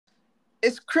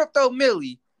It's Crypto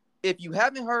Millie. If you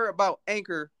haven't heard about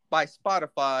Anchor by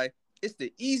Spotify, it's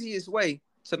the easiest way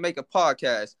to make a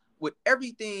podcast with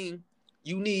everything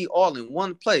you need all in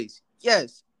one place.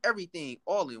 Yes, everything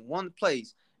all in one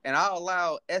place. And I'll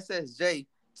allow SSJ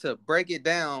to break it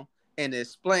down and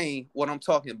explain what I'm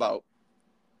talking about.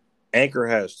 Anchor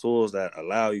has tools that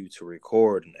allow you to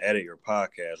record and edit your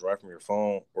podcast right from your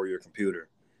phone or your computer.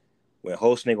 When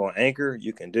hosting on Anchor,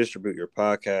 you can distribute your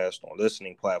podcast on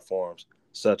listening platforms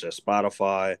such as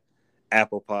Spotify,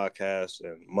 Apple Podcasts,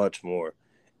 and much more.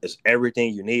 It's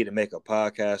everything you need to make a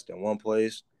podcast in one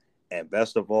place. And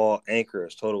best of all, Anchor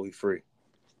is totally free.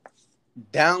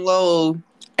 Download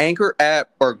Anchor app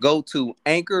or go to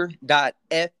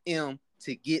anchor.fm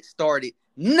to get started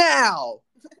now.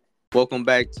 Welcome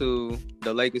back to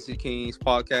the Legacy Kings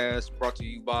podcast, brought to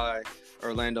you by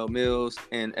Orlando Mills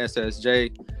and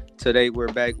SSJ. Today we're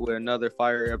back with another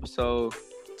fire episode.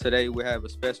 Today we have a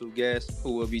special guest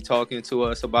who will be talking to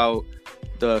us about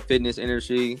the fitness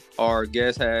industry. Our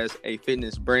guest has a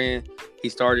fitness brand. He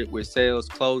started with sales,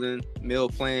 clothing, meal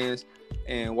plans,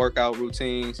 and workout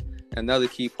routines. Another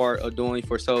key part of doing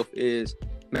for self is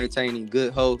maintaining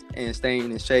good health and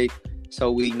staying in shape. So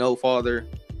with no further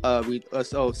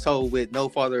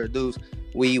ado,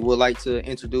 we would like to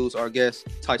introduce our guest,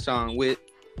 Tyshawn Witt.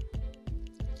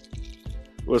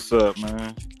 What's up,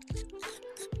 man?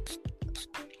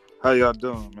 How y'all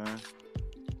doing, man?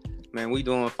 Man, we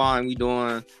doing fine. We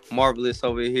doing marvelous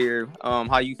over here.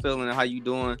 How you feeling and how you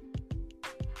doing?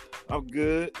 I'm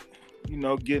good. You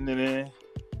know, getting it in.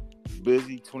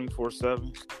 Busy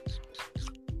 24/7.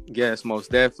 Yes,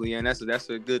 most definitely, and that's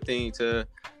a good thing to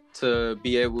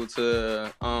be able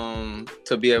to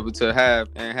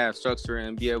have structure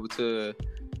and be able to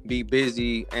be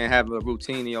busy and have a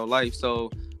routine in your life. So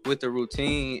with the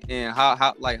routine and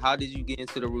how did you get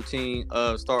into the routine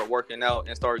of start working out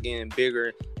and start getting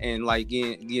bigger and like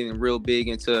getting real big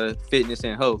into fitness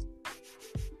and health?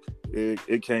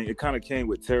 It kind of came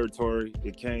with territory.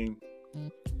 It came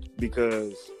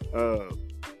because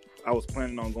I was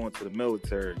planning on going to the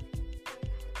military.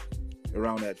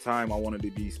 Around that time, I wanted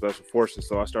to be special forces,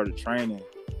 so I started training.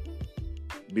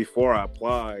 Before I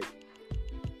applied,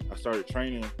 I started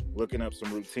training, looking up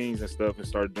some routines and stuff, and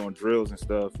started doing drills and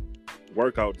stuff,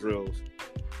 workout drills,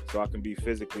 so I can be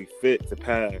physically fit to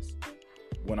pass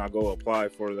when I go apply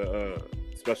for the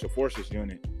Special Forces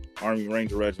Unit, Army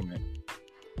Ranger Regiment.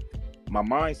 My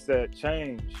mindset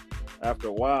changed after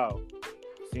a while,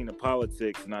 seeing the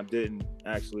politics, and I didn't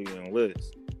actually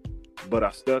enlist. But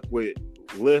I stuck with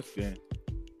lifting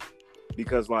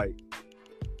because, like,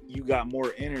 you got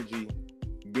more energy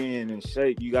being in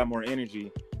shape. You got more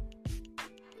energy.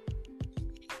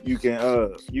 You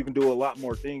can do a lot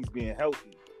more things being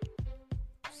healthy.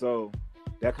 So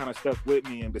that kind of stuck with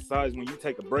me. And besides, when you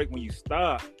take a break, when you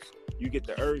stop, you get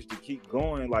the urge to keep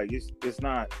going. Like it's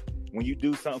not when you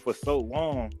do something for so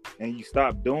long and you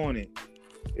stop doing it,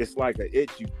 it's like an itch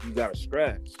you gotta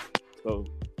scratch. So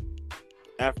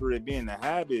after it being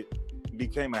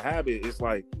became a habit, it's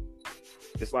like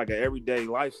an everyday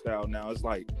lifestyle now. It's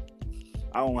like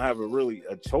I don't have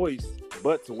a choice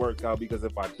but to work out, because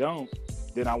if I don't,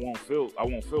 then I won't feel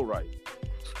right.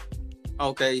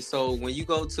 Okay, so when you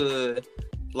go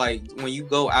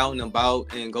out and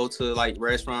about and go to like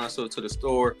restaurants or to the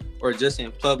store or just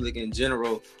in public in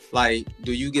general, like,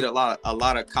 do you get a lot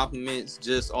of compliments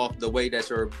just off the way that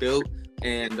you're built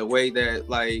and the way that,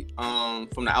 like,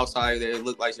 from the outside that it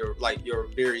look like you're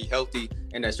very healthy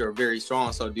and that you're very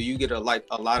strong? So do you get a lot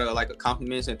of like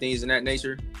compliments and things in that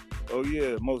nature? Oh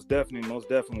yeah, most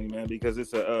definitely, man, because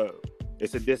it's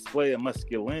a display of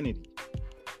masculinity.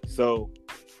 So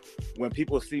when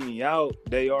people see me out,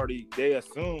 they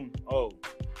assume, oh,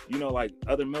 you know, like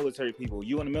other military people,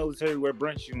 you in the military, where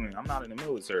Brent you in? I'm not in the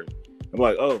military. I'm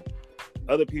like, oh,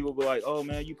 other people be like, oh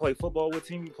man, you play football? What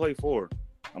team you play for?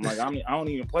 I'm like, I don't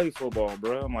even play football,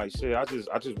 bro. I'm like, shit, I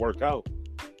just work out.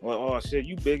 Well, oh shit,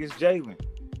 you big as Jalen.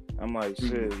 I'm like,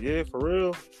 shit, yeah, for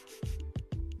real.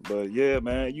 But yeah,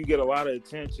 man, you get a lot of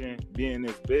attention being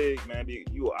this big, man.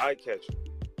 You an eye catcher.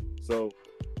 So,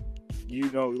 you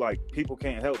know, like, people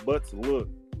can't help but to look.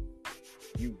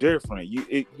 You different.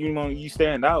 You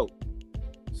stand out.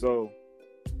 So,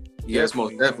 yes,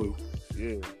 most definitely.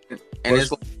 Yeah. And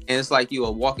it's like you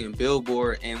a walking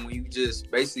billboard, and when you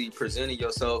just basically presenting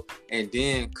yourself and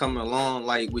then coming along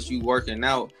like with you working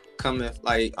out, coming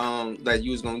like that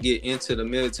you was gonna get into the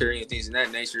military and things of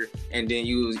that nature, and then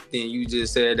you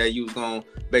just said that you was gonna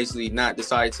basically not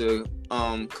decide to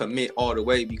commit all the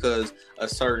way because of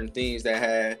certain things that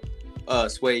had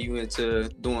sway you into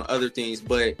doing other things.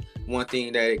 But one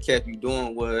thing that it kept you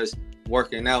doing was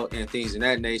working out and things of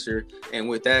that nature. And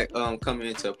with that coming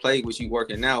into play with you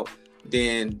working out,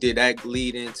 then did that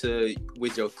lead into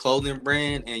with your clothing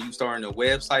brand and you starting a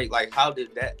website? Like how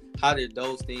did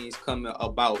those things come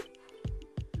about?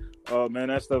 Oh man,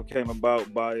 that stuff came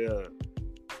about by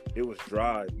it was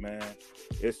drive, man.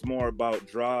 It's more about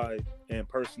drive and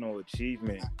personal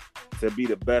achievement to be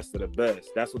the best of the best.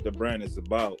 That's what the brand is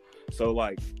about. So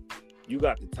like you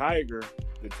got the tiger.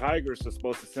 The tiger is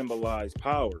supposed to symbolize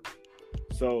power.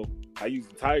 So I use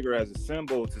the tiger as a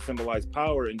symbol to symbolize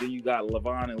power. And then you got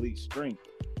Levon Elite Strength,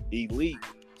 elite.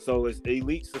 So it's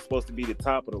elite's supposed to be the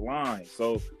top of the line.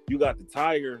 So you got the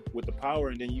tiger with the power,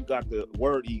 and then you got the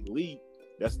word elite.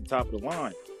 That's the top of the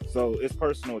line. So it's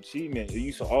personal achievement.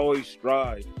 You should always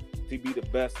strive to be the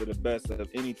best of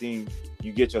anything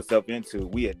you get yourself into.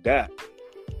 We adapt.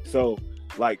 So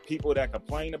like people that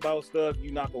complain about stuff,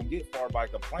 you're not gonna get far by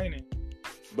complaining.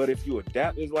 But if you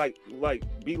adapt, it's like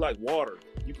be like water.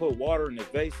 You put water in the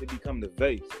vase, it becomes the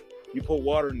vase. You put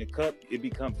water in the cup, it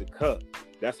becomes the cup.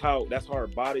 That's how our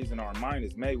bodies and our mind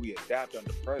is made. We adapt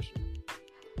under pressure.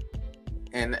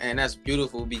 And that's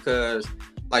beautiful because,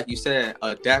 like you said,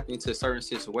 adapting to certain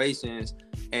situations,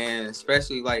 and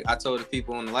especially like I told the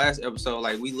people on the last episode,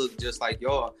 like we look just like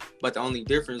y'all, but the only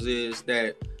difference is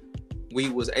that we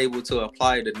was able to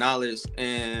apply the knowledge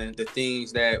and the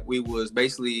things that we was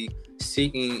basically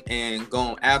seeking and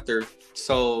going after.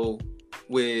 So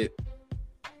with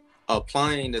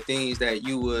applying the things that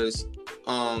you was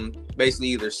basically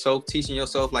either teaching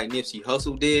yourself like Nipsey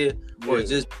Hussle did, or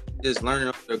just learning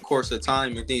over the course of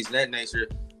time and things of that nature,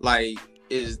 like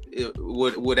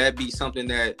would that be something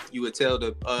that you would tell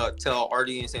our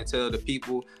audience and tell the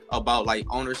people about, like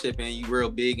ownership, and you real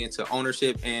big into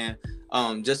ownership, and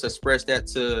just express that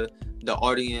to the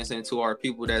audience and to our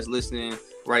people that's listening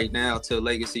right now to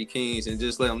Legacy Kings, and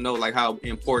just let them know like how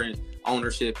important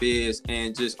ownership is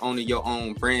and just owning your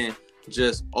own brand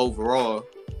just overall?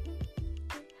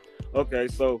 Okay,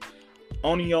 so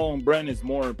owning your own brand is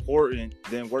more important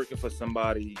than working for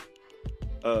somebody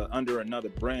under another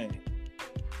brand.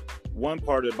 One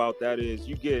part about that is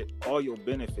you get all your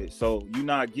benefits. So you're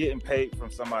not getting paid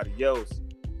from somebody else,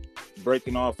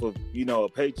 breaking off of, a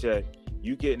paycheck.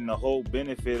 You getting the whole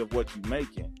benefit of what you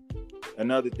making.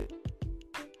 Another thing,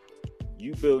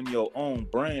 you building your own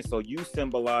brand. So you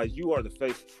symbolize, you are the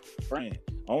face of the brand.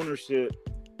 Ownership,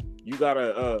 you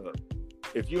gotta,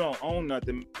 if you don't own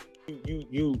nothing,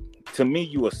 you to me,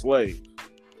 you a slave.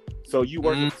 So you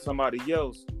working for somebody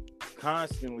else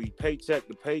constantly, paycheck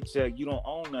to paycheck, you don't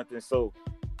own nothing. So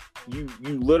you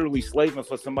literally slaving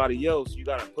for somebody else. You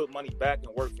gotta put money back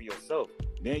and work for yourself.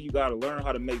 Then you gotta learn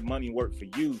how to make money work for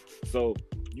you. So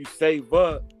you save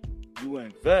up, you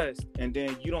invest, and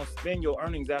then you don't spend your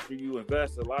earnings after you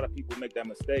invest. A lot of people make that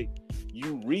mistake.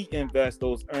 You reinvest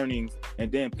those earnings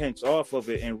and then pinch off of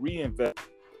it and reinvest,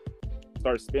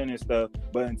 start spending stuff.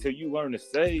 But until you learn to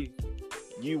save,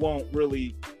 you won't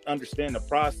really understand the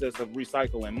process of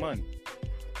recycling money.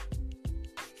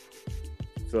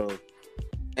 So,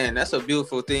 and that's a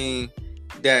beautiful thing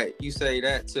that you say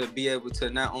that, to be able to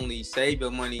not only save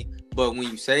your money, but when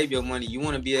you save your money, you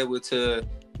want to be able to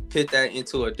put that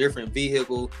into a different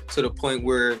vehicle to the point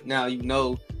where now you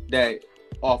know that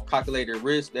off calculated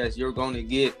risk that you're going to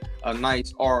get a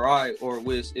nice ROI, or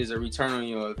which is a return on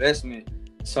your investment.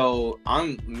 So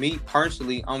I'm real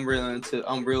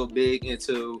big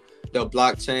into the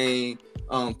blockchain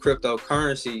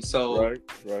cryptocurrency. So right.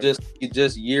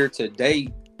 just year to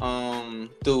date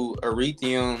through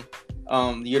Ethereum,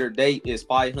 year to date is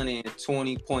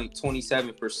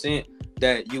 520.27%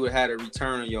 that you would have a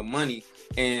return on your money,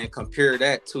 and compare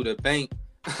that to the bank.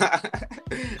 I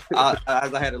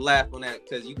had to laugh on that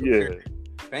because you compare the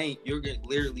bank, you're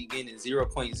literally getting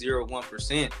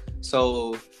 0.01%.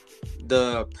 So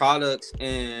the products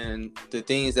and the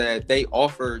things that they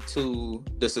offer to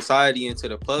the society and to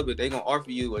the public, they're gonna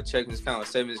offer you a checking account, a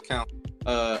savings account,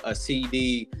 a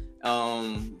CD,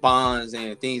 bonds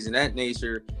and things in that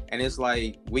nature. And it's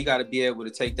like we got to be able to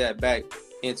take that back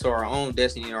into our own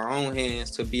destiny, our own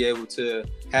hands, to be able to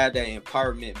have that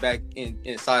empowerment back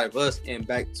inside of us and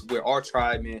back to where our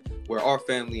tribe and where our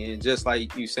family. And just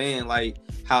like you saying, like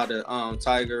how the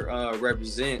tiger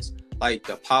represents like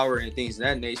the power and things of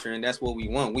that nature, and that's what we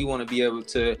want. We want to be able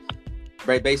to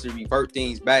basically revert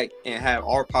things back and have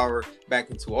our power back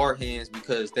into our hands,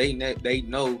 because they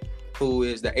know who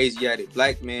is the Asiatic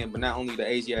black man, but not only the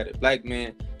Asiatic black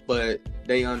man, but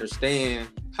they understand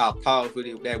how powerful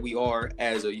that we are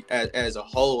as a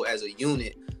whole, as a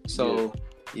unit. So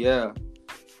yeah.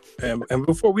 And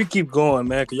before we keep going,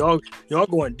 man, cause y'all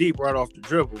going deep right off the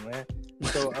dribble, man.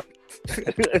 So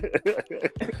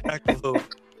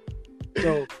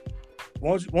So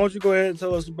won't you go ahead and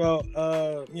tell us about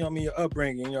your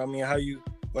upbringing, how you,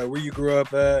 like, where you grew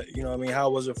up at, how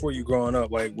was it for you growing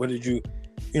up? Like, what did you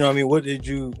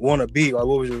want to be? Like,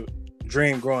 what was your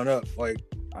dream growing up? Like,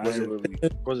 was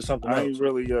it something else?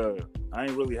 I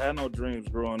ain't really had no dreams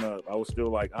growing up. I was still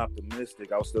like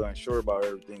optimistic. I was still unsure about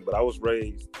everything, but I was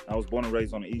born and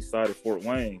raised on the east side of Fort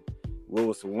Wayne,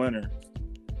 Lewis and Winter.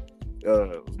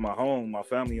 It was my home. My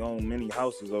family owned many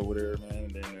houses over there,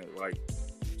 man. And then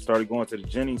started going to the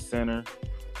Jennings Center,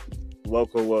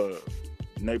 local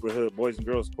neighborhood Boys and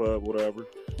Girls Club, whatever,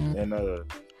 and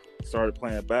started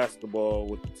playing basketball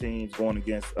with the teams, going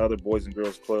against other Boys and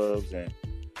Girls Clubs and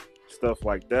stuff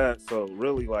like that. So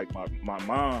really, like, my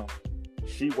mom,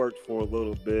 she worked for a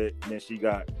little bit, and then she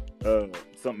got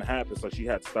something happened, so she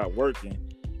had to stop working.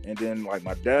 And then, like,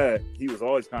 my dad, he was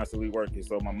always constantly working.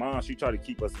 So my mom, she tried to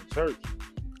keep us in church.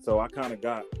 So I kind of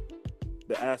got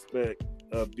the aspect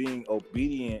of being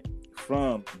obedient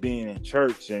from being in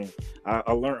church. And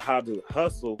I learned how to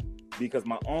hustle because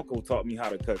my uncle taught me how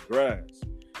to cut grass.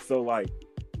 So, like,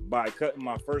 by cutting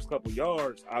my first couple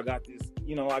yards, I got this,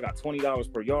 I got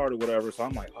 $20 per yard or whatever. So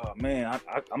I'm like, oh, man,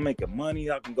 I'm making money.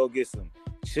 I can go get some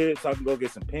chips. I can go get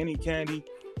some penny candy.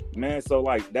 Man, so,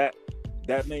 like, that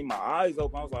made my eyes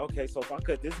open. I was like, okay, so if I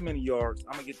cut this many yards,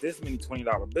 I'm gonna get this many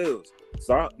 $20 bills.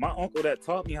 So my uncle that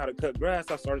taught me how to cut grass,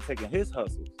 I started taking his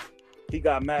hustles. He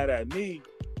got mad at me,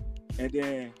 and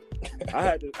then I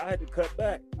had to cut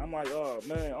back. I'm like, oh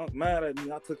man, Uncle mad at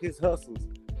me. I took his hustles.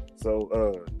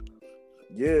 So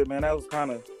yeah, man, that was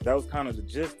kind of the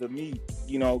gist of me,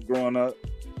 growing up.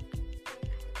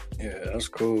 Yeah, that's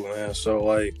cool, man. So,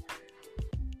 like,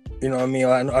 I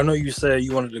know you said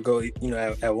you wanted to go,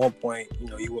 at one point,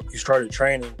 you started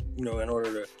training, in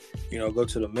order to, go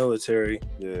to the military.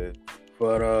 Yeah.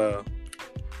 But,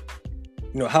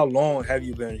 how long have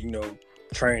you been,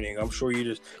 training? I'm sure you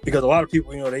just, because a lot of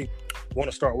people, they want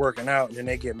to start working out and then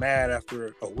they get mad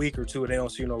after a week or two and they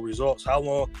don't see no results. How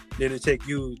long did it take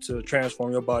you to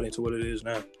transform your body into what it is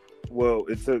now? Well,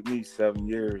 it took me 7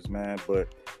 years, man,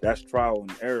 but that's trial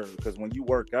and error, because when you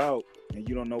work out and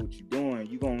you don't know what you're doing,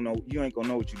 you ain't gonna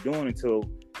know what you're doing until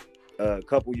a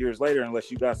couple years later, unless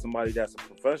you got somebody that's a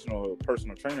professional or a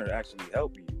personal trainer to actually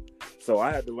help you. So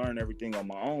I had to learn everything on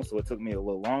my own, so it took me a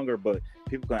little longer, but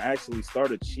people can actually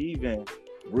start achieving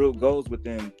real goals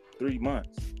within 3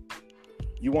 months.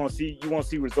 You won't see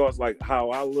results like how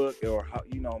I look or how,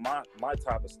 my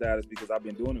type of status, because I've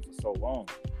been doing it for so long.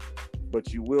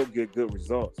 But you will get good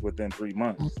results within 3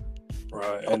 months.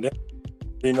 Right. And then,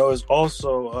 it's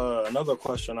also another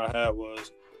question I had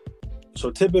was, so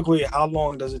typically, how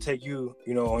long does it take you,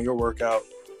 on your workout?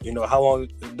 How long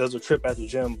does a trip at the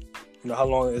gym, how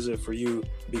long is it for you?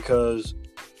 Because,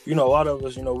 a lot of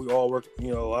us, we all work, a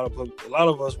lot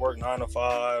of us work 9 to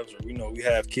 5s, or, we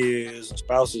have kids and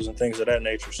spouses and things of that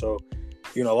nature. So,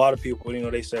 a lot of people,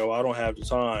 they say, oh, I don't have the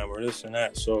time or this and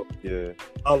that. So, yeah,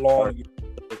 how long does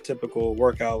a typical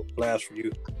workout last for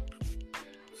you?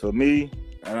 For me,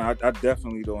 and I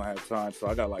definitely don't have time. So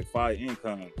I got like 5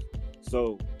 incomes.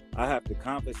 So I have to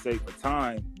compensate for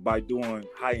time by doing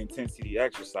high intensity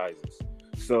exercises.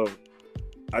 So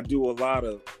I do a lot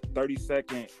of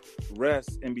 30-second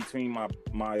rests in between my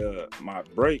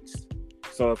breaks.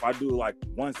 So if I do like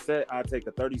one set, I take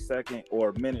a 30-second or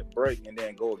a minute break and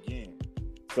then go again.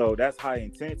 So that's high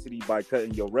intensity by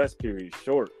cutting your rest period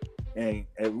short, and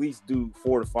at least do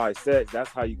 4 to 5 sets. That's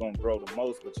how you're going to grow the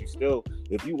most. But you still,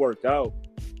 if you work out,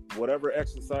 whatever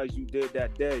exercise you did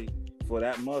that day for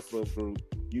that muscle group,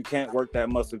 you can't work that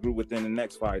muscle group within the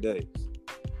next 5 days.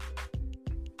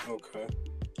 Okay.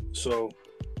 So,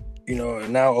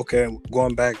 now,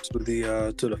 going back to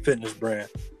the fitness brand.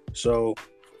 So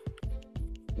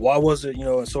why was it,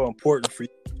 so important for you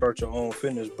to start your own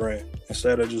fitness brand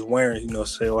instead of just wearing,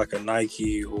 say like a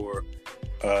Nike or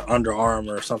Under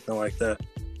Armour or something like that?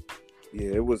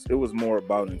 Yeah, it was more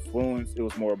about influence. It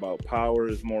was more about power.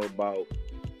 It's more about,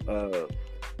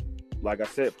 like I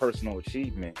said, personal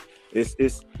achievement. It's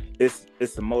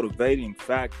a motivating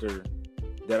factor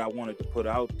that I wanted to put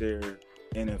out there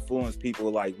and influence people.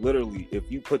 Like, literally,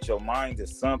 if you put your mind to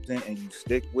something and you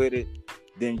stick with it,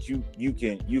 then you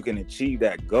can achieve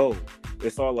that goal.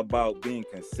 It's all about being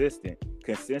consistent.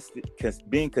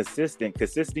 Being consistent.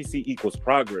 Consistency equals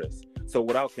progress. So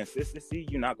without consistency,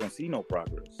 you're not gonna see no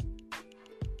progress.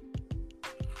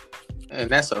 And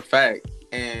that's a fact.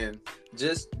 And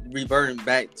just reverting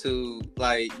back to,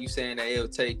 like, you saying that it'll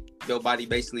take your body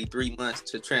basically 3 months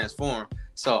to transform.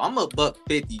 So I'm a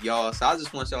 $150, y'all. So I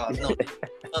just want y'all to know,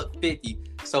 $150.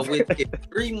 So with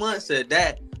 3 months of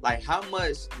that, like, how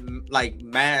much like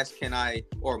mass can I,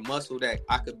 or muscle that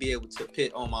I could be able to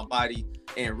put on my body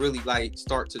and really like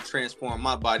start to transform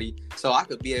my body so I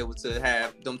could be able to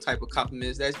have them type of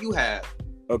compliments that you have?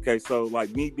 Okay, so like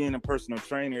me being a personal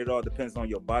trainer, it all depends on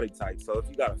your body type. So if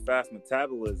you got a fast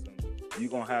metabolism, you're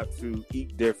going to have to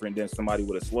eat different than somebody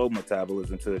with a slow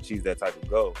metabolism to achieve that type of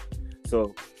goal.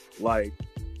 So like,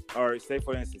 all right, say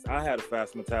for instance, I had a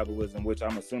fast metabolism, which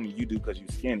I'm assuming you do because you're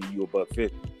skinny, you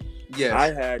 $150. Yes.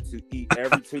 I had to eat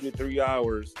every 2 to 3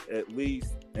 hours at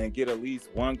least and get at least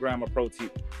 1 gram of protein,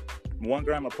 1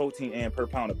 gram of protein and per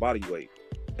pound of body weight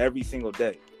every single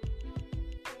day.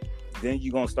 Then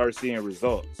you're gonna start seeing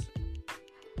results.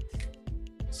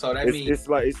 So that means it's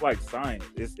like science.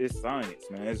 It's science,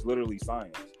 man. It's literally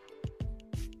science.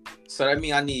 So that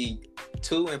means I need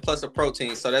 2 and plus a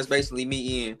protein. So that's basically me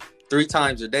eating 3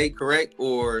 times a day, correct?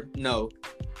 Or no?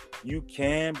 You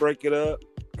can break it up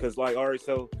because, like, all right,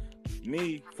 so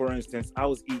me, for instance, I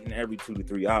was eating every 2 to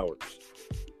 3 hours.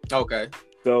 Okay.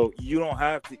 So you don't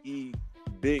have to eat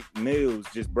big meals.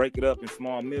 Just break it up in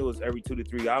small meals every 2 to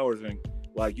 3 hours, and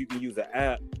like you can use an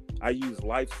app. I use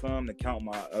LifeSum to count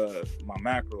my my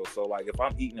macros. So like if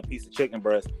I'm eating a piece of chicken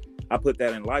breast, I put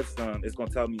that in LifeSum. It's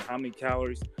gonna tell me how many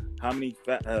calories, how many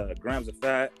grams of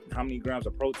fat, how many grams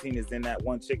of protein is in that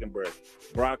one chicken breast.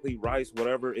 Broccoli, rice,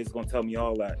 whatever, it's gonna tell me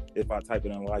all that if I type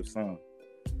it in LifeSum.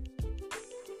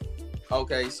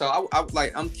 Okay, so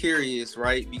I'm curious,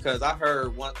 right? Because I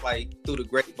heard like through the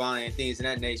grapevine and things of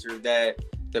that nature that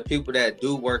the people that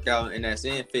do work out and that's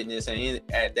in fitness and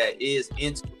that is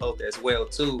into health as well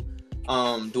too,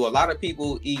 do a lot of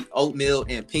people eat oatmeal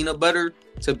and peanut butter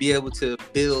to be able to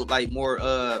build like more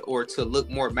or to look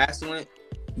more masculine?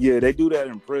 Yeah, they do that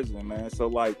in prison, man. So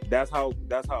like that's how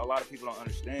a lot of people don't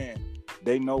understand.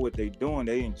 They know what they're doing.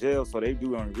 They in jail, so they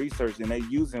doing research and they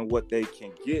using what they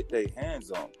can get their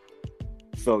hands on.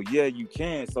 So yeah, you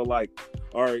can. So like,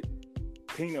 all right,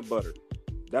 peanut butter.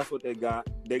 That's what they got.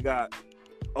 They got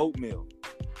oatmeal.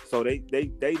 So they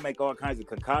make all kinds of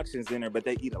concoctions in there, but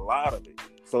they eat a lot of it.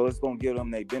 So it's gonna give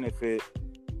them the benefit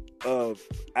of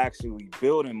actually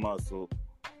building muscle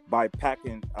by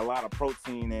packing a lot of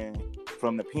protein in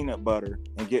from the peanut butter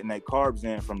and getting their carbs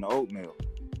in from the oatmeal.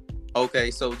 Okay,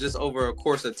 so just over a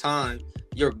course of time,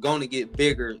 you're going to get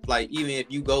bigger. Like even if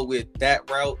you go with that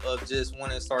route of just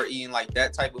wanting to start eating like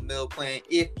that type of meal plan,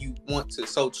 if you want to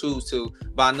so choose to.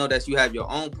 But I know that you have your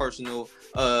own personal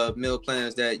meal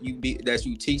plans that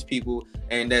you teach people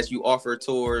and that you offer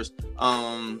towards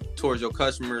your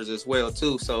customers as well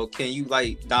too. So can you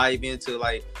like dive into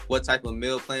like what type of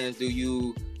meal plans do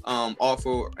you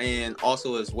offer, and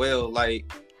also as well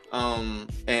like and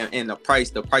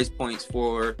the price points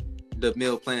for the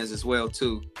meal plans as well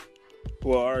too?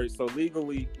 Well, all right. So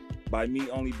legally, by me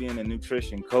only being a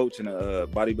nutrition coach and a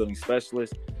bodybuilding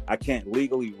specialist, I can't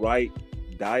legally write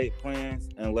diet plans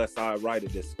unless I write a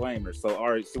disclaimer. So,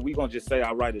 all right. So we're going to just say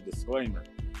I write a disclaimer.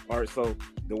 All right. So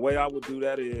the way I would do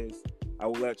that is I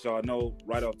will let y'all know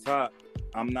right off top,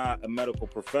 I'm not a medical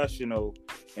professional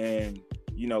and,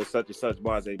 you know, such and such,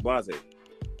 blase.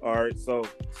 All right. So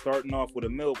starting off with a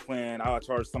meal plan, I'll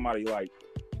charge somebody like,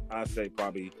 I say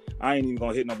probably, I ain't even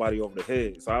gonna hit nobody over the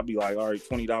head. So I'll be like, all right,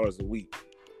 $20 a week.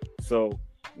 So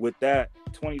with that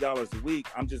 $20 a week,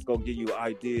 I'm just gonna give you an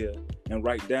idea and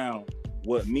write down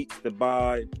what meats to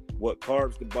buy, what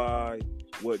carbs to buy,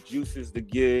 what juices to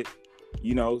get,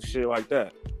 you know, shit like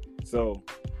that. So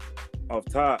off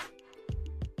top,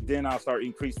 then I'll start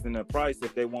increasing the price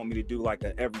if they want me to do like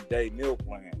an everyday meal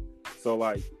plan. So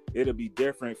like, it'll be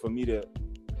different for me to,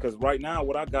 because right now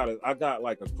what I got is I got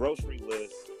like a grocery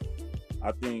list.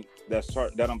 I think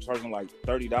that I'm charging like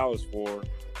 $30 for,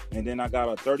 and then I got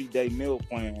a 30-day meal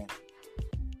plan.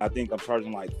 I think I'm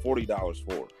charging like $40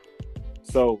 for.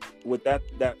 So with that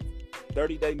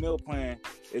 30-day meal plan,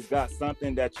 it's got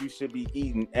something that you should be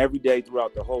eating every day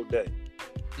throughout the whole day.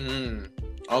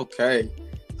 Okay.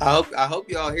 I hope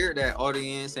y'all hear that,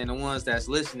 audience, and the ones that's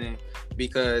listening,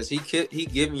 because he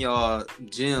giving y'all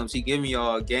gems, he giving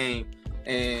y'all a game,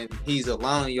 and he's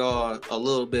allowing y'all a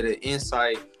little bit of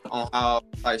insight on how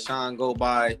like Sean go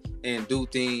by and do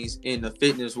things in the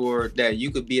fitness world that you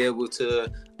could be able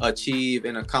to achieve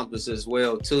and accomplish as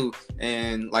well too.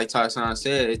 And like Tyshawn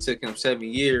said, it took him 7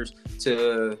 years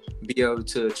to be able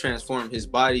to transform his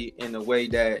body in the way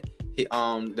that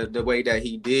the way that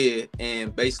he did,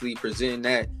 and basically present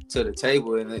that to the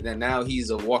table. And now he's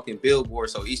a walking billboard.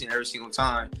 So each and every single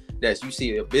time that you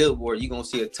see a billboard, you're gonna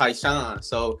see a Tyshawn.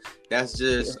 So that's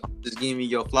just giving me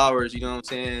your flowers, you know what I'm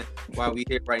saying, while we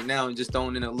here right now, and just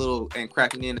throwing in a little and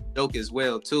cracking in a joke as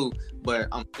well too. But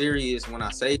I'm serious when I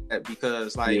say that,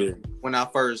 because like when I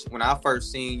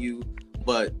first seen you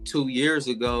But 2 years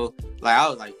ago, like I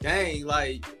was like, dang,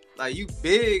 like you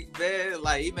big, man.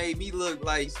 Like it made me look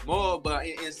like small, but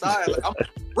inside, like I'm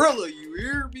a gorilla. You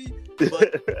hear me?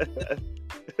 But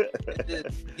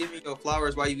just give me your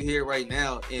flowers while you here right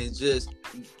now, and just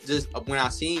when I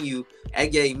seen you, that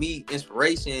gave me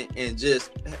inspiration, and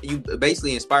just you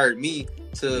basically inspired me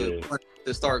to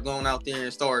start going out there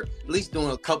and start at least doing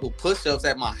a couple push-ups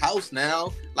at my house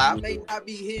now. Like I may not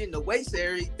be hitting the weights or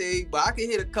everything, but I can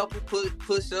hit a couple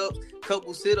push-ups,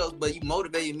 couple sit-ups. But you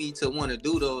motivated me to want to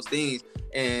do those things,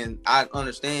 and I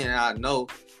understand and I know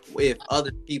if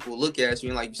other people look at you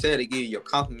and like you said, they give you your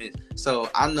compliments. So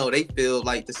I know they feel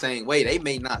like the same way. They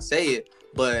may not say it,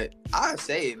 but I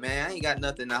say it, man. I ain't got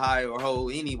nothing to hide or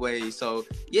hold anyway. So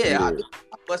I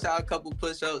bust out a couple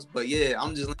push-ups, but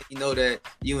I'm just letting you know that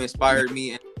you inspired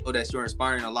me, and I know that you're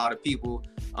inspiring a lot of people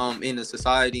in the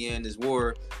society and this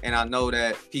war. And I know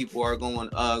that people are going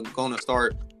to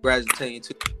start gravitating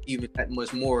to even that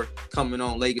much more coming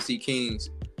on Legacy Kings.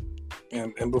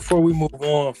 And before we move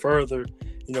on further,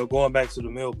 going back to the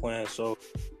meal plan. So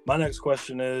my next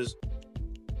question is,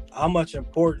 how much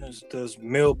importance does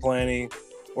meal planning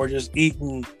or just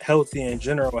eating healthy in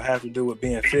general have to do with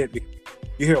being fit?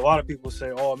 You hear a lot of people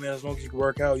say, oh man, as long as you can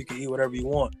work out, you can eat whatever you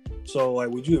want. So like,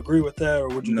 would you agree with that, or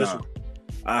would you disagree?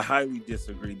 I highly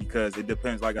disagree, because it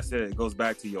depends. Like I said, it goes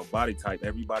back to your body type.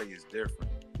 Everybody is different.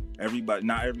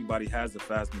 Not everybody has a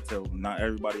fast metabolism. Not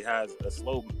everybody has a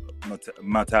slow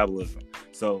metabolism.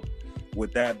 So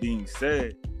with that being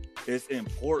said, it's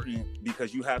important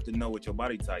because you have to know what your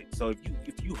body type. So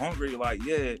if you hungry, like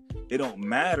it don't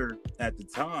matter at the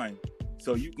time.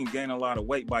 So you can gain a lot of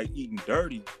weight by eating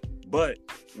dirty. But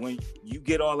when you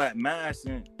get all that mass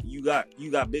and you got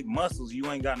big muscles, you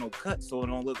ain't got no cuts, so it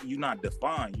don't look, you're not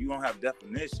defined. You don't have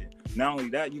definition. Not only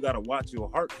that, you got to watch your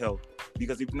heart health,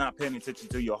 because if you're not paying attention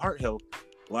to your heart health,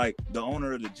 like the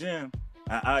owner of the gym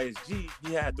at ISG,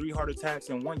 he had 3 heart attacks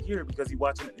in 1 year because he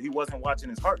wasn't watching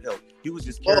his heart health. He was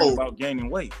just caring about gaining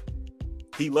weight.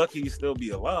 He lucky to still be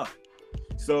alive.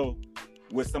 So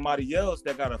with somebody else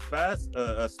that got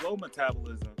a slow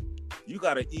metabolism, you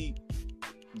got to eat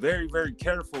very, very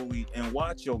carefully and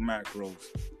watch your macros.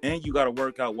 And you got to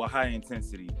work out with high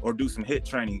intensity or do some HIIT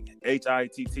training,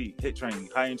 HIIT, HIIT training,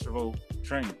 high interval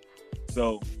training.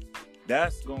 So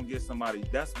that's going to get somebody,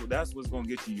 that's what's going to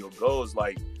get you your goals.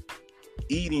 Like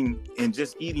eating and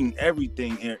just eating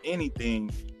everything or anything,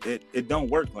 it don't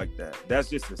work like that. That's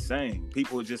just the same.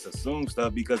 People just assume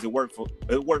stuff because it worked for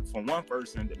one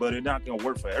person, but it's not going to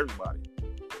work for everybody.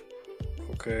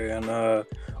 Okay, and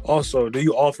also, do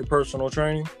you offer personal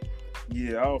training?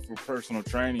 Yeah, I offer personal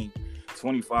training,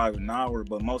 $25 an hour,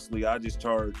 but mostly I just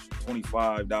charge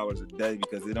 $25 a day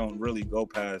because it don't really go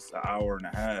past an hour and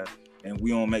a half, and we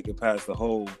don't make it past the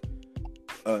whole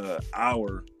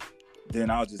hour. Then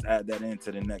I'll just add that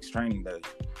into the next training day.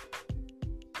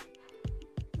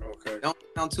 Okay. Don't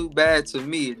sound too bad to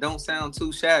me. It don't sound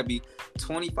too shabby.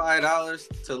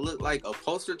 $25 to look like a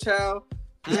poster child?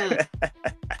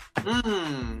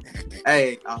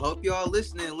 Hey, I hope y'all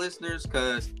listening, listeners,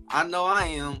 because I know I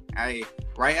am. Hey,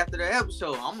 right after the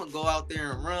episode, I'm gonna go out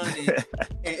there and run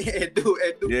and do.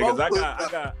 Yeah,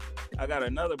 because I got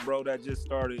another bro that just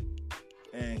started,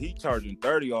 and he charging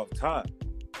 30 off top,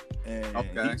 and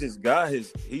he just got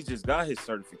his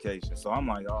certification. So I'm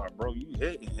like, all right, bro, you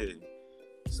hitting.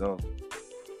 So.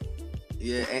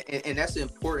 Yeah, and that's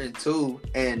important too,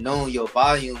 and knowing your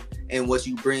volume and what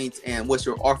you bring and what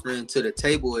you're offering to the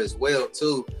table as well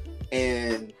too.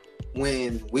 And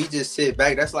when we just sit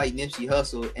back, that's like Nipsey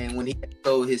Hussle, and when he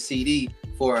sold his CD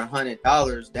for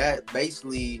 $100, that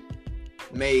basically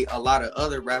made a lot of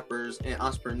other rappers and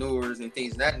entrepreneurs and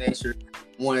things of that nature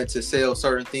wanted to sell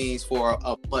certain things for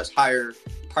a much higher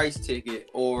price ticket,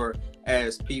 or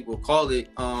as people call it,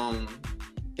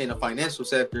 in the financial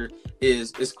sector,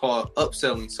 it's called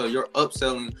upselling. So you're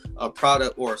upselling a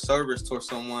product or a service to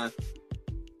someone.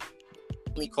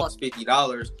 It costs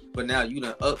 $50, but now you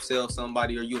done upsell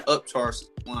somebody, or you upcharge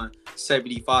someone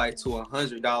 $75 to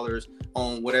 $100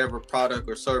 on whatever product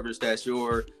or service that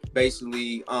you're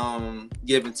basically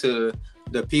giving to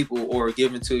the people, or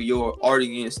giving to your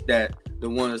audience, that the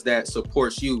ones that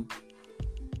supports you.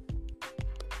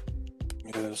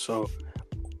 Yeah, so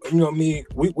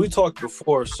we talked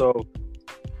before, so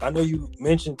I know you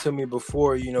mentioned to me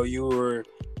before, you were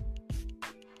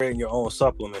creating your own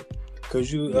supplement. Could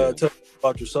you tell me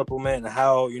about your supplement and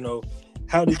how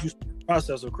did you start the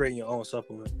process of creating your own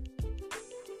supplement?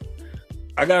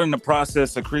 I got in the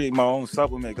process of creating my own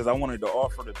supplement because I wanted to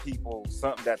offer to people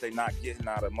something that they're not getting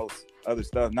out of most other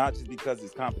stuff, not just because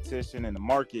it's competition in the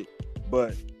market,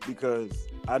 but because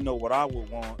I know what I would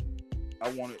want I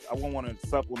want a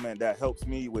supplement that helps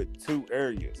me with 2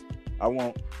 areas.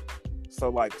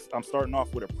 Like I'm starting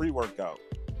off with a pre-workout.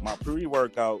 My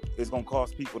pre-workout is gonna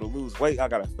cause people to lose weight. I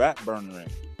got a fat burner in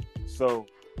it. So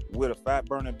with a fat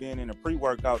burner being in a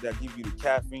pre-workout that gives you the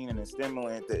caffeine and the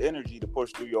stimulant, the energy to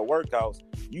push through your workouts,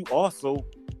 you also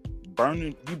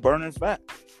burning fat.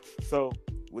 So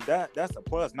with that, that's a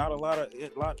plus. Not a lot of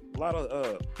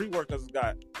pre-workouts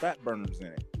got fat burners in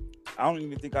it. I don't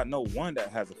even think I know one that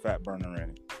has a fat burner in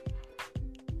it.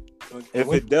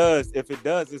 If it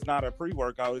does, it's not a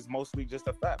pre-workout. It's mostly just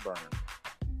a fat burner.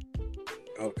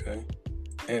 Okay.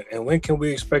 And when can we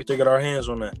expect to get our hands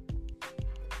on that?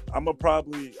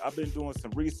 I've been doing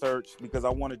some research because I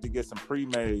wanted to get some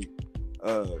pre-made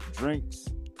drinks,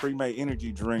 pre-made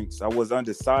energy drinks. I was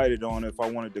undecided on if I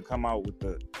wanted to come out with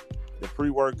the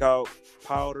pre-workout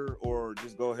powder or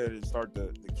just go ahead and start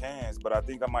the cans. But I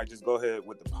think I might just go ahead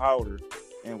with the powder.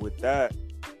 And with that,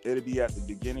 it'll be at the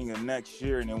beginning of next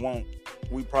year, and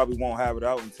we probably won't have it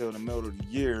out until the middle of the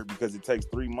year because it takes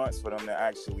 3 months for them to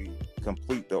actually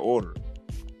complete the order.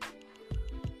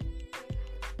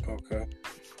 Okay.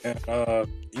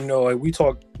 And like we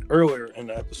talked earlier in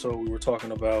the episode, we were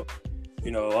talking about,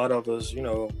 a lot of us,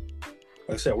 like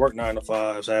I said, work 9 to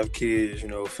 5s, have kids,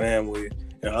 family,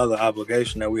 and other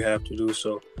obligation that we have to do.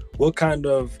 So what kind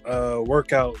of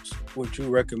workouts would you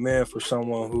recommend for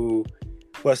someone who,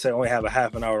 let's say, only have a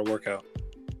half an hour workout?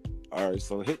 All right,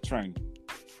 so HIIT training.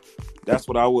 That's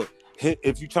what I would hit.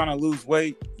 If you're trying to lose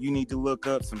weight, you need to look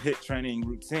up some HIIT training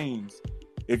routines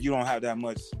if you don't have that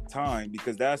much time,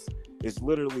 because it's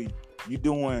literally you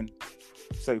doing,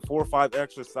 say, 4 or 5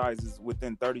 exercises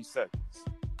within 30 seconds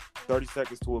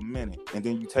to a minute, and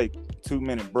then you take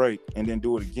 2-minute break and then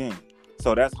do it again.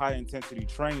 So that's high intensity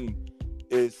training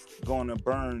is going to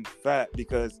burn fat,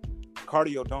 because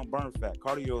cardio don't burn fat.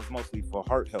 Cardio is mostly for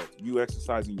heart health. You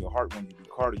exercising your heart when you do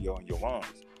cardio in your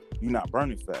lungs. You're not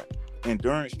burning fat.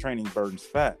 Endurance training burns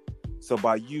fat. So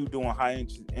by you doing high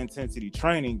intensity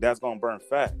training, that's going to burn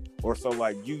fat. Or so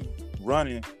like you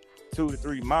running 2 to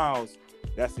 3 miles,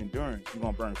 that's endurance. You're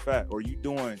going to burn fat. Or you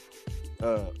doing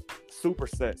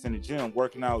supersets in the gym,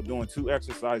 working out, doing 2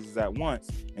 exercises at once,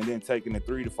 and then taking a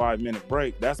 3 to 5 minute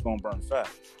break, that's going to burn fat.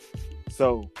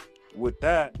 So with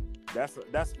that, that's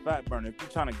fat burn. If you're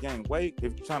trying to gain weight,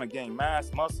 if you're trying to gain mass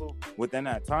muscle within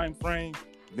that time frame,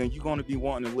 then you're going to be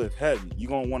wanting to lift heavy. You're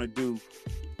going to want to do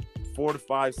 4 to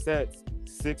 5 sets,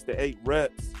 6 to 8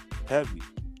 reps heavy.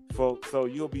 So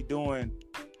you'll be doing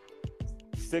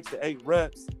 6 to 8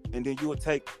 reps, and then you will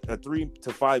take a 3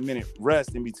 to 5 minute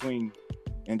rest in between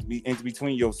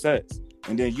your sets.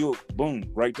 And then you'll, boom,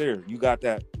 right there. You got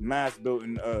that mass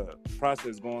building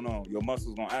process going on. Your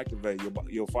muscles gonna activate,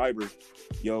 your fibers,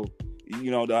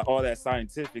 all that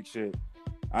scientific shit.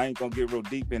 I ain't gonna get real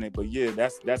deep in it, but yeah,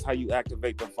 that's how you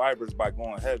activate the fibers, by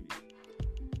going heavy.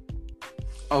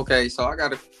 Okay, so I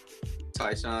got a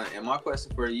Tyshawn, and my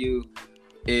question for you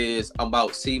is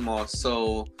about CMOS.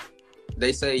 So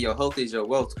they say your health is your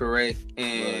wealth, correct?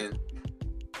 And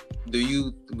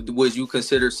would you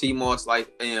consider CMOS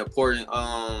like an important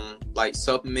like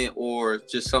supplement, or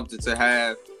just something to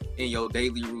have in your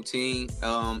daily routine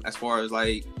as far as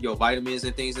like your vitamins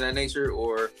and things of that nature?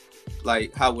 Or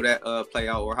like how would that play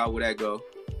out, or how would that go?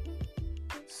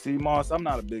 CMOS, I'm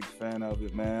not a big fan of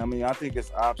it, man. I mean, I think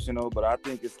it's optional, but I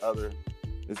think it's other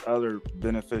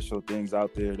beneficial things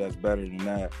out there that's better than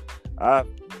that. I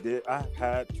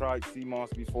had tried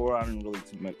CMOS before. I didn't really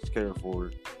too much care for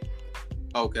it.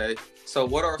 Okay, so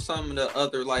what are some of the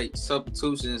other like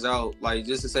substitutions out? Like,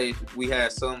 just to say, if we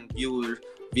had some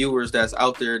viewers that's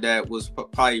out there that was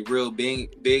probably real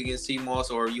big in CMOS,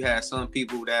 or you had some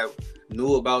people that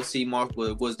knew about CMOS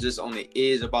but was just on the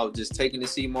edge about just taking the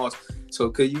CMOS. So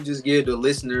could you just give the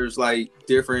listeners like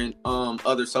different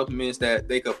other supplements that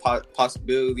they could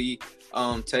possibly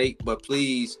take? But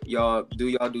please, y'all do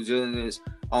y'all due diligence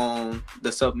on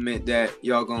the supplement that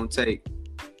y'all gonna take.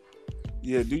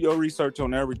 Yeah, do your research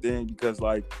on everything, because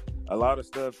like a lot of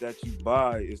stuff that you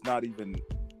buy is not even,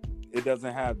 it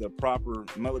doesn't have the proper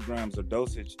milligrams or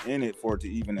dosage in it for it to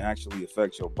even actually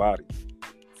affect your body,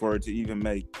 for it to even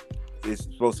make it's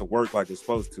supposed to work like it's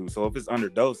supposed to. So if it's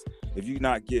underdosed, if you're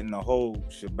not getting the whole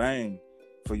shebang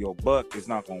for your buck, it's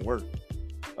not gonna work.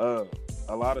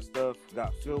 A lot of stuff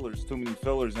got fillers, too many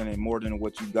fillers in it, more than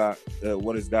what you got,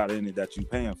 what it's got in it that you're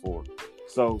paying for.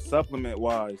 So supplement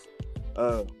wise,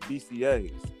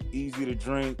 BCAAs, easy to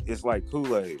drink. It's like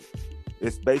Kool-Aid.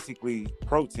 It's basically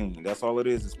protein. That's all it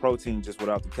is. It's protein, just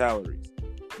without the calories.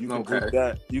 You can drink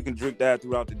that. You can drink that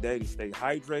throughout the day to stay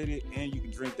hydrated, and you can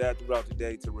drink that throughout the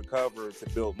day to recover, to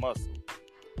build muscle.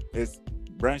 It's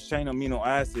branched chain amino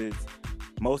acids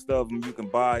most of them you can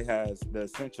buy has the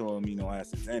essential amino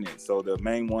acids in it. So the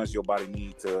main ones your body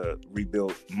needs to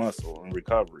rebuild muscle and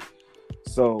recovery.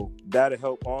 So that'll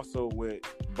help also with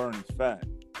burning fat.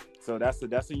 So that's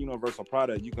a universal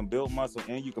product. You can build muscle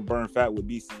and you can burn fat with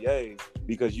BCAAs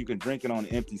because you can drink it on an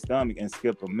empty stomach and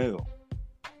skip a meal.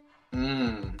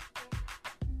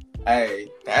 Hey,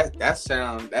 that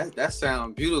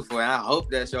sound beautiful, and I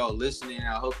hope that y'all listening.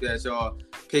 I hope that y'all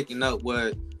picking up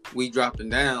what we dropping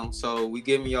down. So we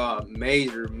giving y'all a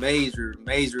major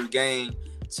game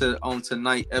on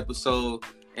tonight episode.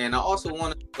 And I also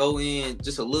want to go in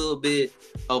just a little bit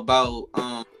about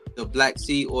the black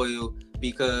seed oil,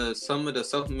 because some of the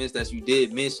supplements that you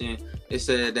did mention, it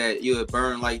said that you would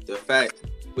burn like the fat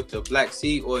with the black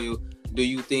seed oil. Do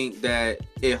you think that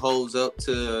it holds up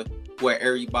to where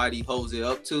everybody holds it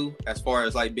up to, as far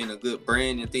as like being a good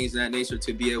brand and things of that nature,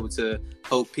 to be able to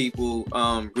help people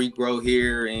regrow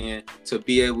hair and to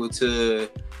be able to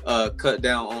cut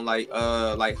down on like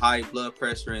high blood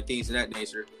pressure and things of that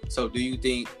nature? So do you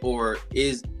think, or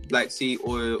is black seed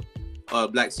oil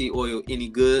any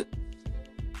good?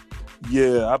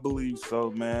 Yeah, I believe so,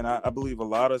 man. I believe a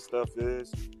lot of stuff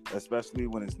is, especially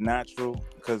when it's natural,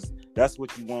 because that's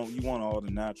what you want. You want all the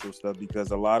natural stuff,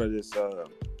 because a lot of this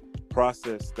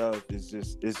processed stuff is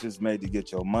just made to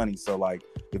get your money. So like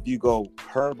if you go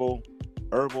herbal,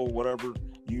 whatever,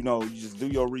 you just do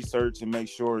your research and make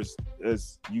sure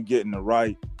it's you getting the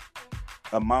right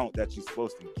amount that you're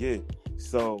supposed to get.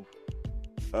 So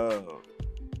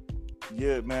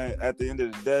yeah, man, at the end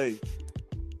of the day,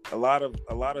 a lot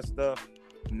of stuff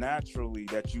naturally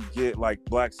that you get, like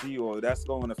black seed oil, that's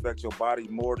going to affect your body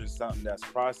more than something that's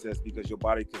processed, because your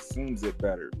body consumes it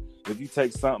better. If you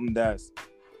take something that's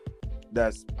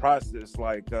processed,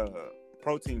 like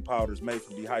protein powders made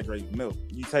from dehydrated milk,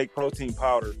 you take protein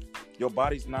powder, your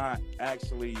body's not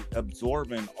actually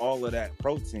absorbing all of that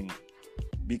protein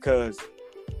because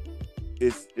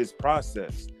it's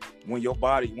processed. When you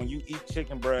eat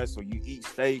chicken breast or you eat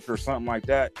steak or something like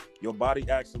that, your body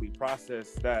actually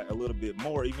processes that a little bit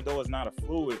more. Even though it's not a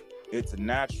fluid, it's a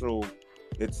natural,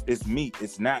 it's meat,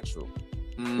 it's natural.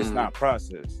 It's not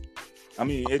processed. I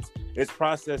mean, it's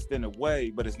processed in a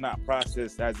way, but it's not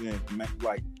processed as in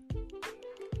like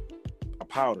a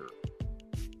powder.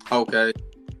 Okay.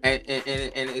 And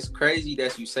it's crazy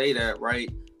that you say that, right?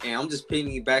 And I'm just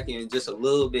piggybacking just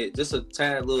a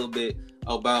tad little bit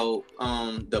about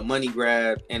the money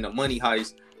grab and the money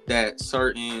heist that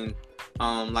certain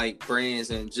like brands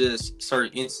and just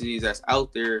certain entities that's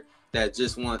out there that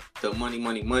just want the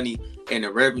money and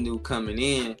the revenue coming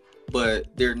in, but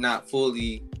they're not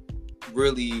fully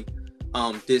really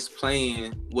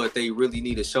displaying what they really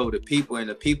need to show the people, and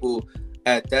the people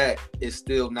at that is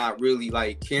still not really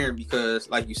like caring, because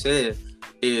like you said,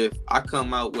 if I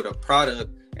come out with a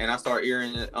product and I start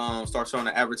showing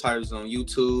the advertisers on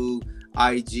YouTube,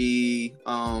 IG,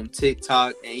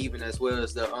 TikTok, and even as well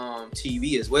as the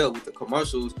TV as well with the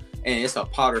commercials, and it's a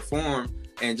powder form,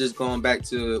 and just going back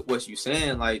to what you're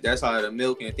saying, like that's how the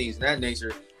milk and things of that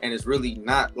nature, and it's really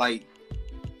not like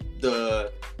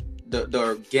the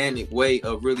organic way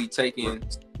of really taking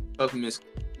supplements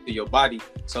to your body.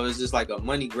 So it's just like a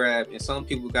money grab, and some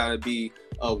people gotta be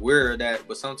aware of that,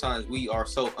 but sometimes we are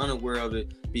so unaware of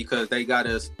it because they got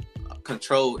us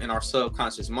controlled in our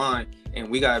subconscious mind, and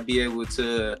we gotta be able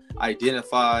to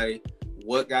identify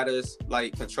what got us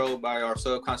like controlled by our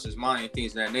subconscious mind and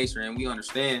things of that nature. And we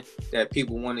understand that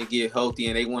people want to get healthy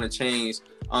and they want to change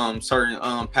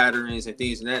certain patterns and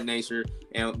things of that nature.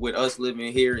 And with us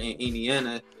living here in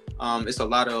Indiana, it's a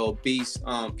lot of obese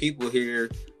people here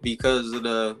because of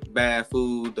the bad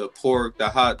food, the pork, the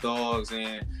hot dogs,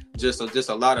 and just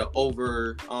a lot of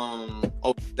over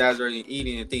exaggerating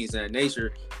eating and things of that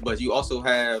nature. But you also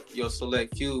have your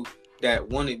select few that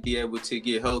want to be able to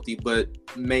get healthy, but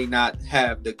may not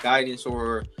have the guidance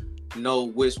or know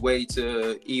which way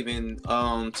to even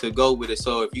to go with it.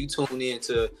 So if you tune in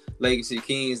to Legacy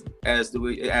Kings as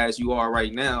you are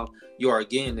right now, you are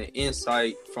getting the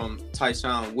insight from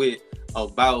Tyshawn Witt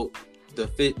about the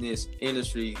fitness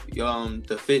industry,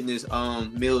 the fitness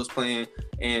meals plan,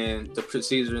 and the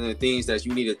procedures and the things that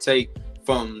you need to take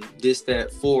from this step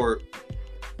forward.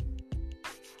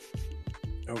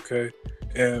 Okay.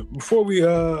 And before we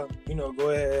go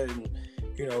ahead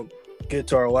and get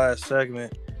to our last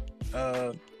segment,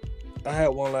 I had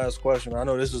one last question. I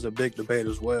know this is a big debate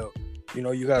as well.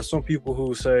 You got some people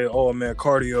who say, oh man,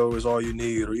 cardio is all you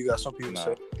need, or you got some people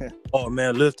who say, oh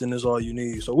man, lifting is all you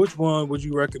need. So which one would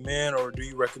you recommend, or do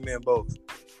you recommend both?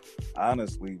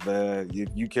 Honestly, man, if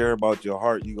you care about your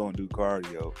heart, you're gonna do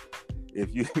cardio.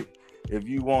 If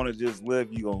you want to just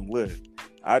live, you're gonna live.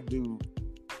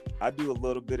 I do a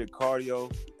little bit of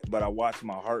cardio, but I watch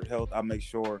my heart health. I make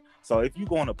sure. So if you're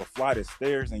going up a flight of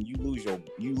stairs and you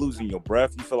losing your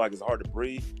breath, you feel like it's hard to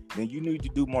breathe, then you need to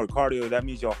do more cardio. That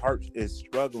means your heart is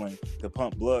struggling to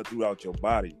pump blood throughout your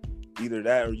body. Either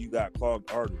that or you got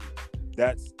clogged arteries.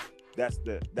 That's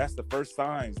the first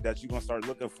signs that you're gonna start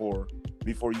looking for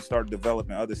before you start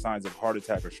developing other signs of heart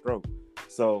attack or stroke.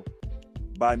 So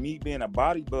by me being a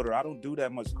bodybuilder, I don't do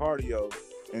that much cardio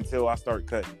until I start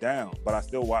cutting down. But I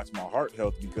still watch my heart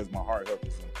health because my heart health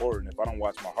is important. If I don't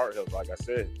watch my heart health, like I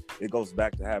said, it goes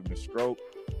back to having a stroke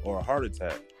or a heart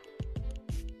attack.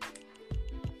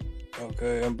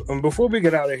 Okay, and before we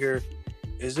get out of here,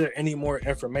 is there any more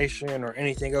information or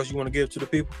anything else you want to give to the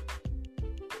people?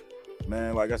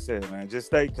 Man, like I said, man, just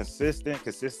stay consistent.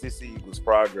 Consistency equals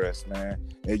progress, man.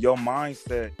 And your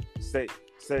mindset, say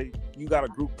you got a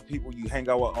group of people you hang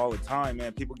out with all the time,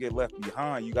 man. People get left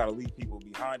behind. You got to leave people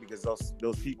behind because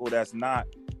those people that's not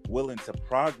willing to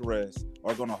progress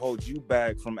are going to hold you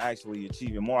back from actually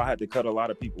achieving more. I had to cut a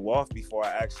lot of people off before I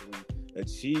actually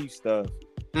achieve stuff.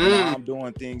 Now I'm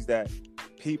doing things that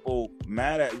people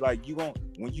mad at. Like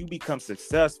when you become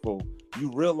successful,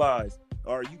 you realize,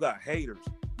 or you got haters.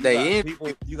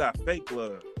 You got fake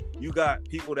love. You got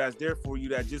people that's there for you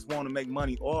that just want to make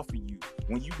money off of you.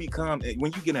 When you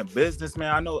get in business,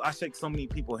 man, I know I shake so many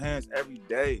people's hands every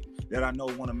day that I know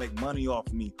want to make money off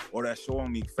of me, or that's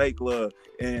showing me fake love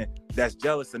and that's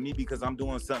jealous of me because I'm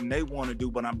doing something they want to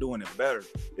do, but I'm doing it better.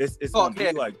 It's gonna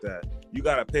be like that. You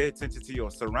gotta pay attention to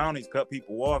your surroundings, cut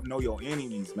people off, know your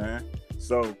enemies, man.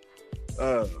 So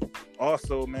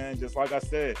also, man, just like I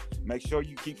said, make sure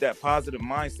you keep that positive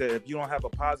mindset. If you don't have a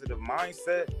positive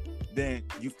mindset, then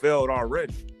you failed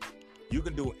already. You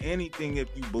can do anything if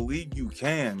you believe you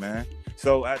can, man.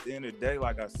 So at the end of the day,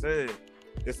 like I said,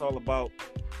 it's all about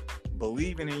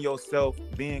believing in yourself,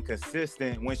 being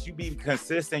consistent. Once you be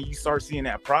consistent, you start seeing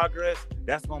that progress,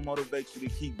 that's gonna motivate you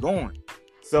to keep going.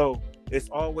 So it's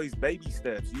always baby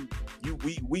steps.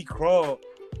 We crawled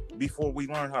before we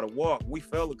learned how to walk. We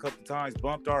fell a couple times,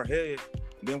 bumped our head,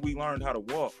 then we learned how to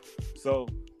walk. So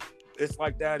it's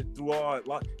like that through all.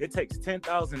 It takes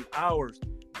 10,000 hours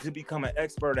to become an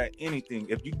expert at anything.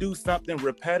 If you do something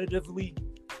repetitively,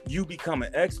 you become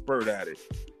an expert at it.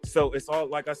 So it's all,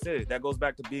 like I said, that goes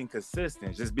back to being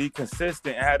consistent. Just be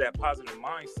consistent and have that positive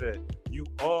mindset. You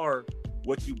are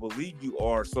what you believe you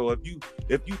are. So if you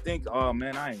think, oh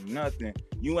man, I ain't nothing,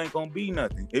 you ain't gonna be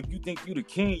nothing. If you think you the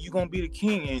king, you gonna be the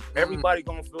king, and everybody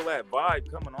gonna feel that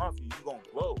vibe coming off you. You gonna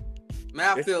glow.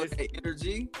 Man, I feel that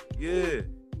energy. Yeah.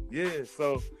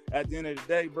 So at the end of the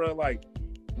day, bro, like,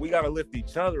 we gotta lift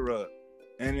each other up.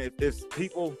 And if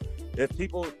people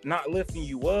not lifting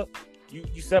you up,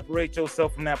 you separate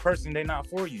yourself from that person. They're not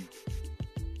for you.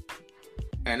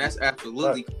 And that's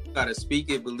absolutely, you gotta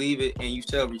speak it, believe it, and you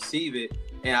shall receive it.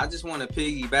 And I just want to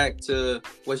piggyback to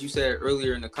what you said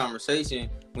earlier in the conversation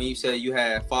when you said you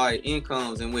had 5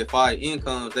 incomes, and with 5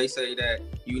 incomes, they say that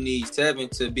you need 7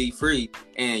 to be free,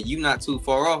 and you're not too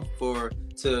far off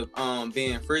to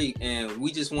being free. And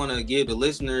we just want to give the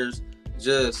listeners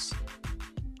just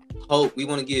hope. We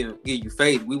want to give you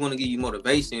faith. We want to give you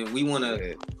motivation. We want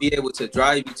to be able to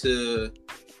drive you to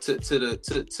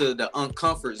the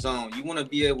uncomfort zone. You want to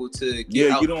be able to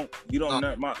get out. You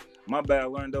don't my bad,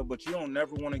 learned though, but you don't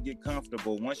never want to get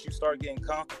comfortable. Once you start getting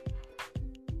comfortable,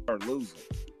 you start losing.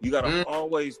 You gotta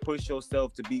always push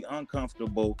yourself to be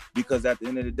uncomfortable, because at the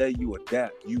end of the day, you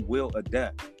adapt. You will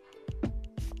adapt.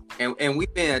 And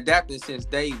we've been adapting since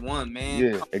day one, man.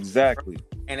 Yeah, exactly.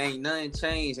 And ain't nothing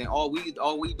changed. And all we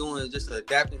doing is just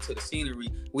adapting to the scenery.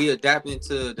 We adapting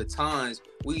to the times.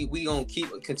 We gonna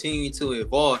continue to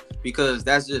evolve, because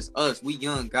that's just us. We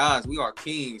young guys. We are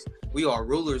kings. We are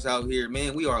rulers out here,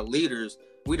 man. We are leaders.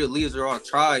 We the leaders of our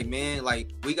tribe, man.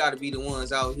 Like, we gotta be the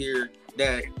ones out here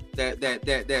that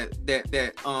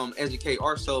educate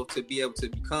ourselves to be able to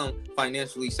become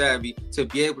financially savvy, to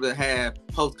be able to have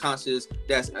health conscious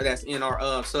that's in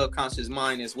our subconscious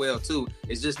mind as well too.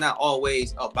 It's just not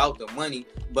always about the money,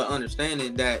 but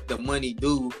understanding that the money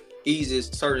eases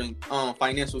certain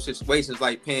financial situations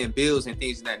like paying bills and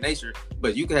things of that nature.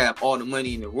 But you can have all the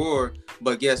money in the world,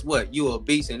 but guess what? You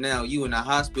obese, and now you in the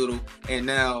hospital, and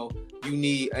now you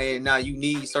need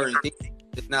certain things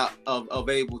that's not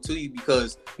available to you,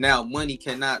 because now money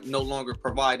no longer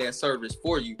provide that service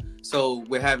for you. So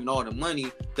with having all the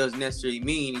money doesn't necessarily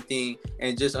mean anything,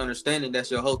 and just understanding that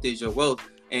your health is your wealth,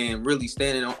 and really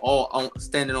standing on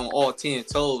all 10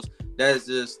 toes, that's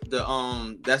just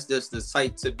the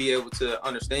sight to be able to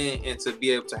understand and to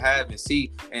be able to have and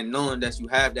see, and knowing that you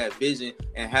have that vision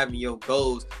and having your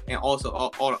goals, and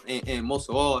also and most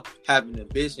of all having the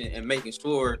vision and making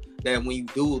sure that when you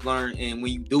do learn and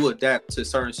when you do adapt to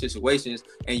certain situations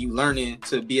and you learning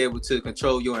to be able to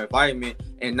control your environment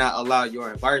and not allow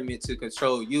your environment to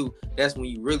control you, that's when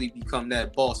you really become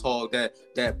that boss hog,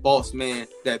 that boss man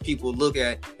that people look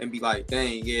at and be like,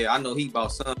 dang, yeah, I know he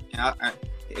about something.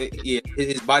 Yeah,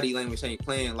 his body language ain't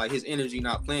playing, like his energy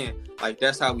not playing. Like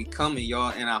that's how we coming,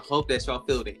 y'all. And I hope that y'all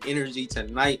feel the energy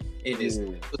tonight in this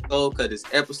episode, because this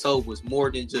episode was more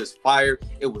than just fire.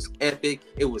 It was epic.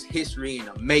 It was history in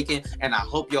the making. And I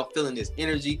hope y'all feeling this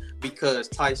energy, because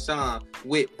Tyshawn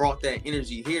Witt brought that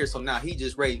energy here. So now he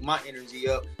just raised my energy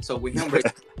up. So with him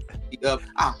raising up,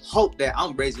 I hope that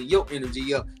I'm raising your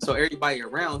energy up, so everybody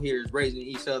around here is raising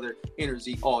each other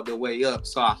energy all the way up.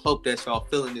 So I hope that y'all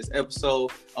feeling this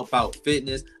episode about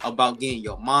fitness, about getting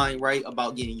your mind right,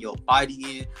 about getting your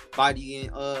body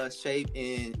in shape,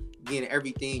 and getting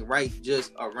everything right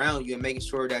just around you, and making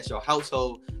sure that your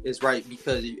household is right,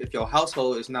 because if your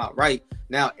household is not right,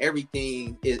 now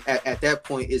everything is at that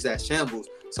point is at shambles.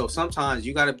 So sometimes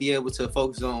you got to be able to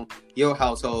focus on your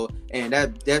household, and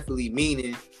that definitely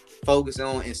meaning focus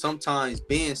on and sometimes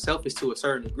being selfish to a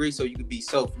certain degree, so you can be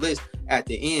selfless at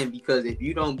the end. Because if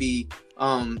you don't be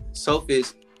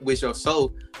selfish with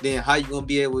yourself, then how you gonna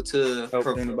be able to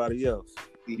help anybody else?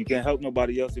 You can't help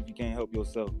nobody else if you can't help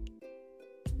yourself.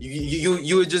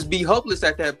 You would just be hopeless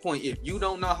at that point. If you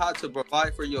don't know how to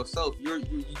provide for yourself, you're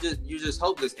just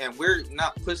hopeless. And we're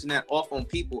not pushing that off on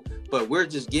people, but we're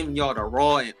just giving y'all the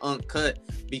raw and uncut,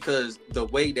 because the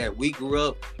way that we grew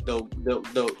up,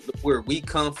 the where we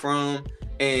come from,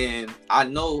 and I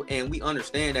know and we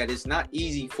understand that it's not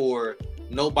easy for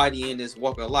nobody in this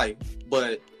walk of life,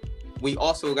 but we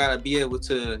also gotta be able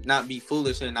to not be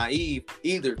foolish and naive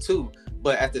either too.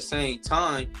 But at the same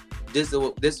time, this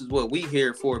is what we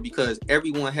here for, because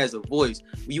everyone has a voice.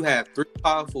 You have 3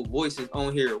 powerful voices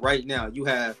on here right now. You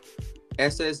have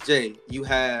SSJ, you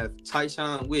have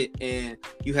Tyshawn Witt, and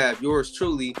you have yours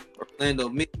truly, Orlando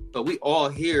Mick. So we all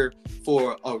here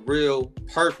for a real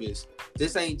purpose.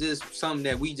 This ain't just something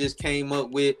that we just came up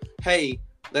with. Hey,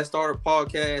 let's start a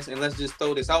podcast and let's just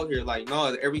throw this out here. Like,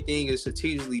 no, everything is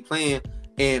strategically planned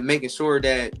and making sure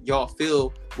that y'all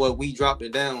feel what we drop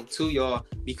it down to y'all,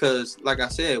 because like I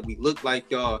said, we look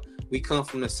like y'all. We come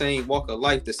from the same walk of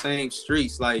life, the same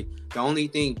streets. Like, the only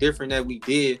thing different that we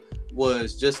did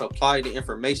was just apply the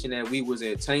information that we was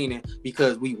attaining,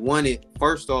 because we wanted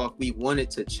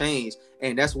to change.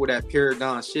 And that's where that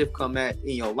paradigm shift come at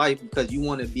in your life, because you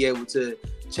want to be able to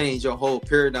change your whole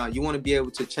paradigm. You want to be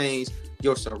able to change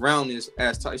your surroundings,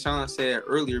 as Tyshawn said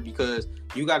earlier, because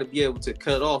you got to be able to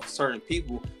cut off certain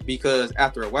people, because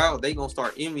after a while they gonna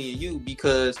start envying you,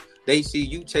 because they see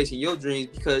you chasing your dreams,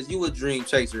 because you a dream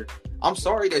chaser. I'm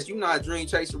sorry that you not a dream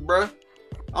chaser, bruh.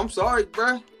 I'm sorry,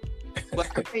 bruh, but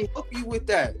I can't help you with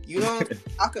that. You know,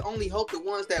 I can only help the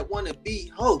ones that want to be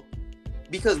hope,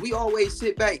 because we always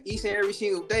sit back each and every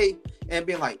single day and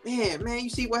be like, man,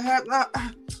 you see what happened?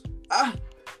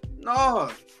 No.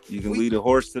 You can lead a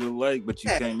horse to the lake, but you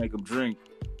can't make him drink.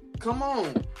 Come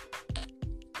on.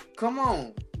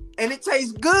 And it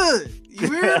tastes good. You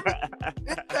hear me?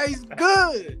 It tastes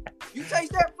good. You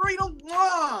taste that freedom?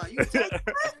 You taste it?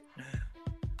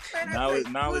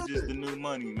 Man, knowledge is the new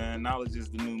money, man. Knowledge is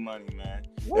the new money, man.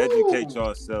 Woo. Educate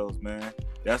yourselves, man.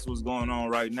 That's what's going on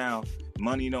right now.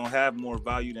 Money don't have more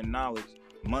value than knowledge.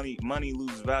 Money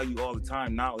loses value all the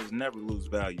time. Knowledge never loses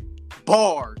value.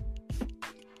 Bar.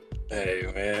 Hey,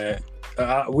 man.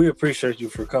 We appreciate you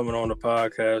for coming on the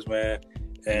podcast, man.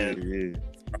 And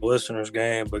our listeners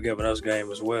game, but giving us game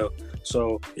as well.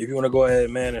 So if you want to go ahead,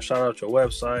 man, and shout out your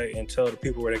website and tell the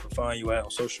people where they can find you at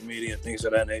on social media and things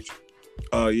of that nature.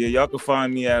 Yeah, y'all can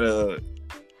find me at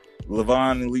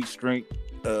Levon Elite Strength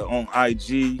on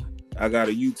IG. I got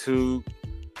a YouTube.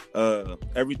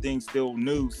 Everything's still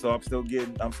new, so I'm still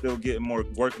getting more,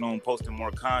 working on posting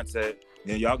more content.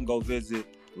 Then y'all can go visit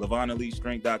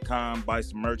LevonEliteStrength.com, buy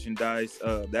some merchandise.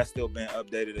 That's still been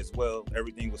updated as well.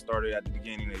 Everything was started at the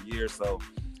beginning of the year, so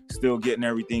still getting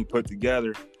everything put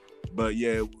together. But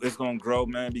yeah, it's gonna grow,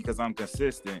 man, because I'm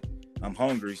consistent. I'm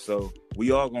hungry, so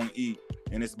we all gonna eat,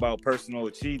 and it's about personal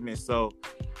achievement. So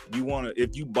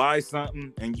if you buy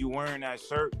something and you wearing that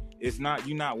shirt, you're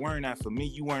not wearing that for me.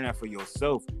 You wearing that for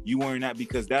yourself. You wearing that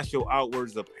because that's your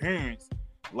outwards appearance.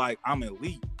 Like, I'm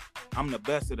elite. I'm the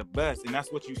best of the best, and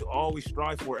that's what you should always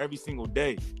strive for every single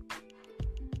day.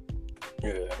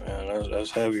 Yeah, man,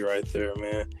 that's heavy right there,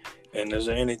 man. And is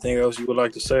there anything else you would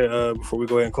like to say before we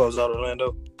go ahead and close out,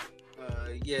 Orlando?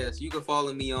 yes, you can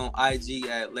follow me on IG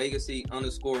at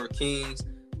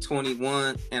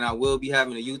legacy_kings21, and I will be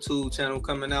having a YouTube channel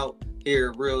coming out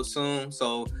here real soon.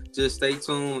 So just stay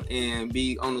tuned and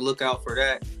be on the lookout for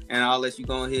that. And I'll let you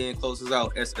go ahead and close us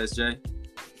out, SSJ.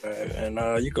 And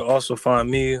you can also find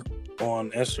me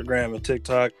on Instagram and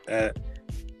TikTok at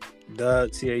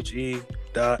the@SSJ_.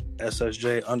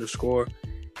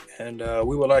 And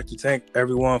we would like to thank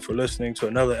everyone for listening to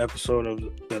another episode of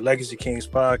the Legacy Kings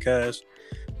podcast.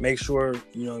 Make sure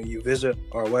you visit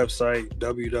our website,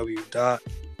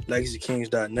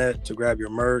 www.legacykings.net, to grab your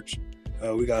merch.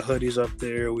 We got hoodies up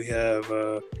there. We have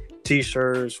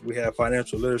t-shirts. We have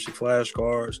financial literacy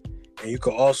flashcards. And you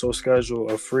can also schedule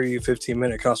a free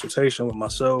 15-minute consultation with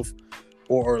myself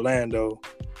or Orlando.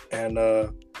 And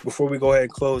before we go ahead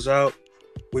and close out,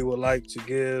 we would like to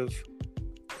give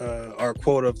our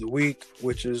quote of the week,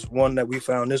 which is one that we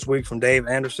found this week from Dave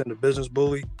Anderson, the business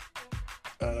bully.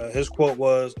 His quote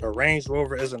was, "A Range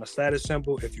Rover isn't a status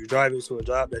symbol if you drive it to a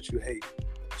job that you hate."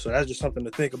 So that's just something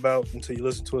to think about until you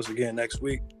listen to us again next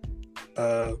week.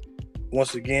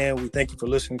 Once again, we thank you for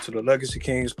listening to the Legacy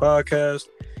Kings podcast,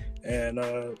 and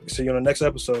see you on the next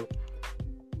episode.